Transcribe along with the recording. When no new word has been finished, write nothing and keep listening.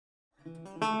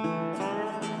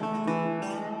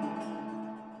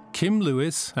Kim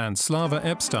Lewis and Slava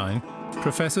Epstein,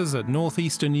 professors at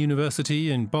Northeastern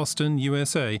University in Boston,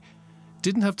 USA,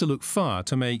 didn't have to look far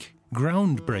to make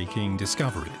groundbreaking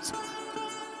discoveries.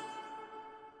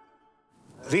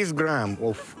 This gram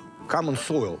of common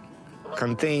soil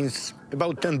contains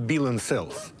about 10 billion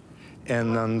cells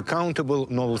and uncountable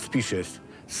novel species,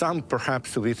 some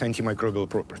perhaps with antimicrobial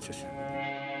properties.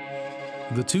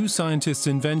 The two scientists'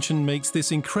 invention makes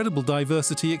this incredible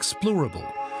diversity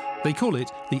explorable. They call it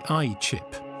the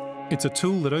iChip. It's a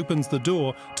tool that opens the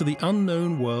door to the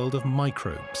unknown world of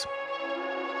microbes.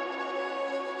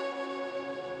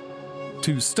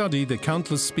 To study the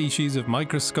countless species of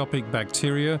microscopic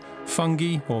bacteria,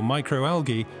 fungi or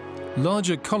microalgae,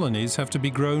 larger colonies have to be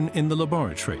grown in the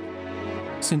laboratory.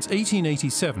 Since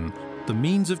 1887, the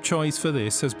means of choice for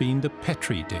this has been the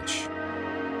Petri dish.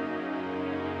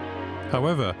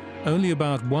 However, only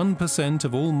about 1%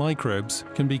 of all microbes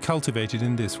can be cultivated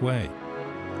in this way.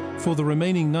 For the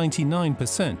remaining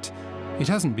 99%, it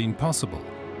hasn't been possible.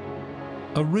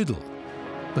 A riddle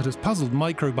that has puzzled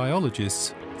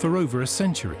microbiologists for over a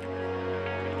century.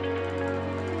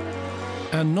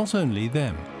 And not only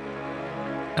them.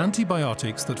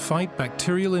 Antibiotics that fight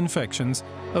bacterial infections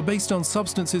are based on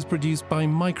substances produced by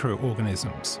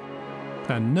microorganisms.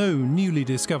 And no newly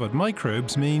discovered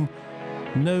microbes mean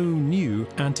no new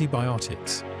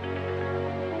antibiotics.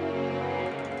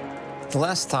 The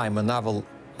last time a novel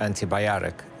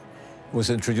antibiotic was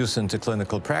introduced into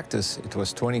clinical practice, it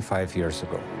was 25 years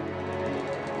ago.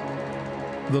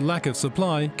 The lack of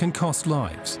supply can cost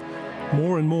lives.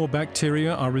 More and more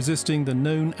bacteria are resisting the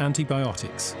known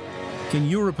antibiotics. In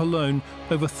Europe alone,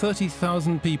 over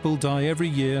 30,000 people die every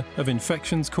year of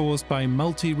infections caused by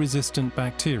multi-resistant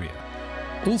bacteria,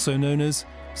 also known as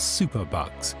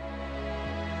superbugs.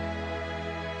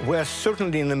 We're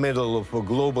certainly in the middle of a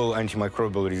global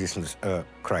antimicrobial resistance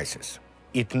crisis.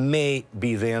 It may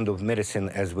be the end of medicine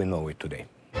as we know it today.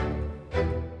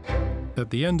 At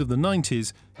the end of the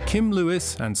 90s, Kim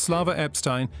Lewis and Slava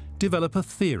Epstein develop a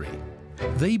theory.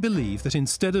 They believe that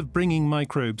instead of bringing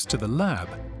microbes to the lab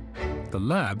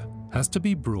has to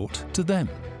be brought to them.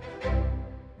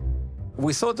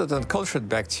 We thought that uncultured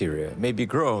bacteria may be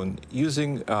grown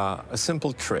using a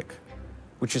simple trick,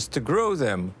 which is to grow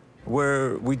them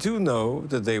where we do know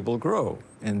that they will grow,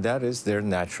 and that is their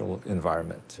natural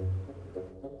environment.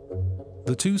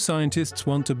 The two scientists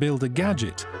want to build a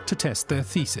gadget to test their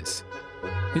thesis.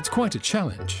 It's quite a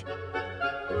challenge.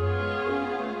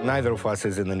 Neither of us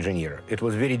is an engineer. It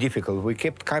was very difficult. We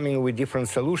kept coming with different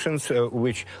solutions,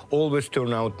 which always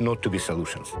turn out not to be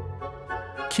solutions.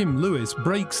 Kim Lewis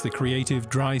breaks the creative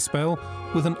dry spell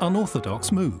with an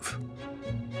unorthodox move.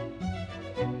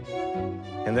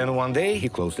 And then one day he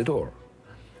closed the door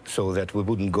so that we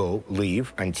wouldn't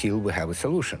leave until we have a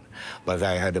solution. But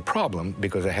I had a problem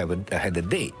because I had a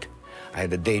date. I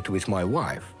had a date with my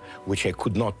wife, which I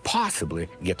could not possibly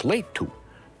get late to.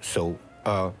 So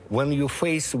when you're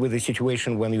faced with a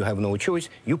situation when you have no choice,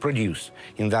 you produce.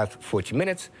 In that 40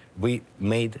 minutes, we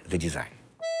made the design.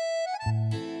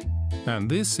 And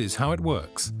this is how it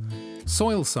works.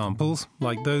 Soil samples,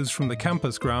 like those from the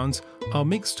campus grounds, are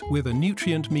mixed with a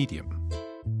nutrient medium.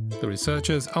 The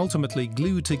researchers ultimately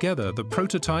glued together the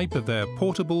prototype of their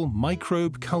portable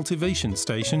microbe cultivation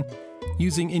station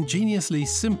using ingeniously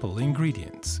simple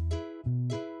ingredients.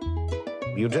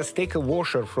 You just take a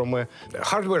washer from a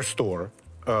hardware store,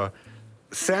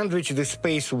 sandwich the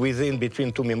space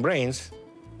between two membranes,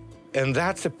 and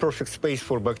that's a perfect space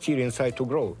for bacteria inside to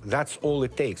grow. That's all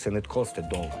it takes, and it costs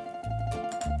 $1.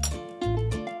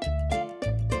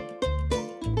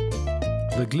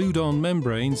 The glued-on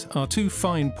membranes are too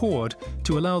fine-pored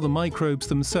to allow the microbes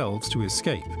themselves to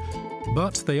escape,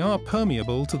 but they are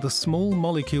permeable to the small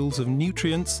molecules of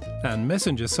nutrients and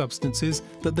messenger substances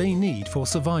that they need for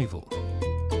survival.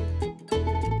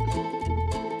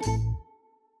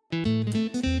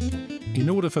 In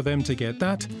order for them to get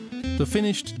that, the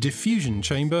finished diffusion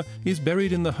chamber is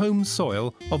buried in the home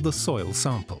soil of the soil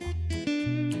sample.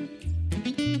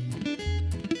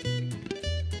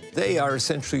 They are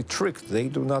essentially tricked. They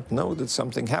do not know that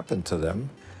something happened to them,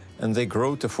 and they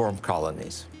grow to form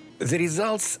colonies. The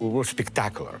results were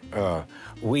spectacular.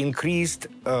 We increased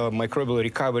microbial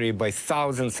recovery by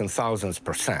thousands and thousands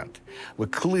 %. We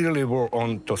clearly were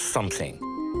on to something.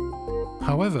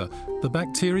 However, the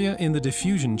bacteria in the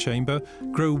diffusion chamber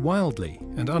grow wildly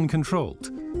and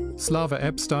uncontrolled. Slava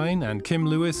Epstein and Kim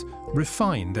Lewis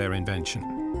refine their invention.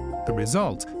 The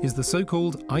result is the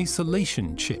so-called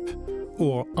isolation chip,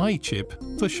 or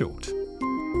iChip for short.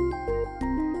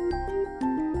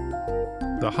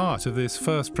 The heart of this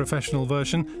first professional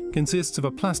version consists of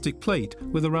a plastic plate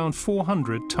with around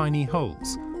 400 tiny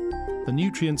holes. The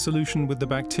nutrient solution with the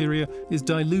bacteria is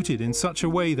diluted in such a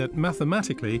way that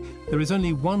mathematically there is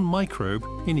only one microbe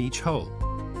in each hole.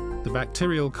 The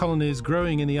bacterial colonies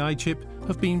growing in the eye chip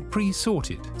have been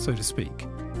pre-sorted, so to speak.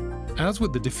 As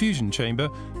with the diffusion chamber,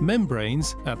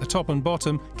 membranes at the top and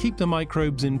bottom keep the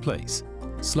microbes in place.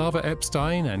 Slava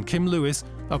Epstein and Kim Lewis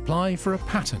apply for a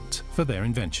patent for their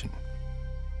invention.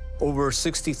 Over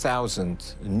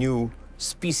 60,000 new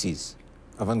species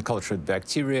of uncultured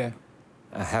bacteria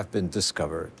have been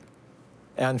discovered.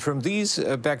 And from these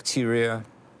bacteria,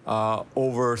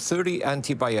 over 30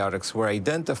 antibiotics were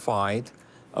identified,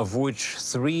 of which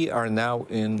 3 are now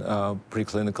in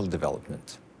preclinical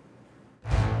development.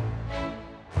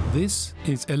 This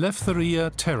is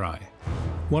Inventor terrae,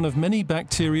 one of many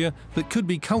bacteria that could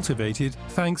be cultivated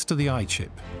thanks to the eye chip.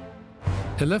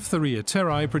 Inventor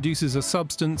terrae produces a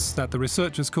substance that the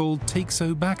researchers call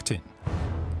teixobactin.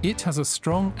 It has a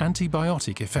strong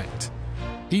antibiotic effect,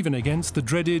 even against the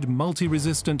dreaded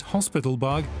multi-resistant hospital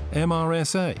bug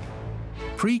MRSA.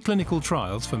 Preclinical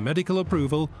trials for medical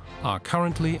approval are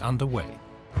currently underway.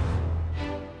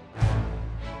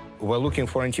 We're looking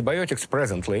for antibiotics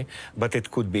presently, but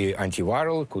it could be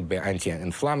antiviral, it could be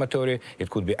anti-inflammatory, it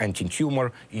could be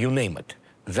anti-tumor, you name it.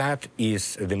 That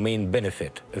is the main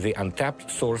benefit, the untapped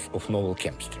source of novel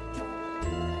chemistry.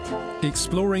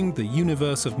 Exploring the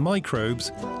universe of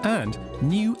microbes and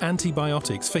new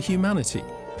antibiotics for humanity.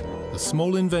 The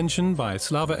small invention by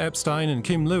Slava Epstein and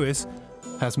Kim Lewis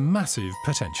has massive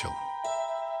potential.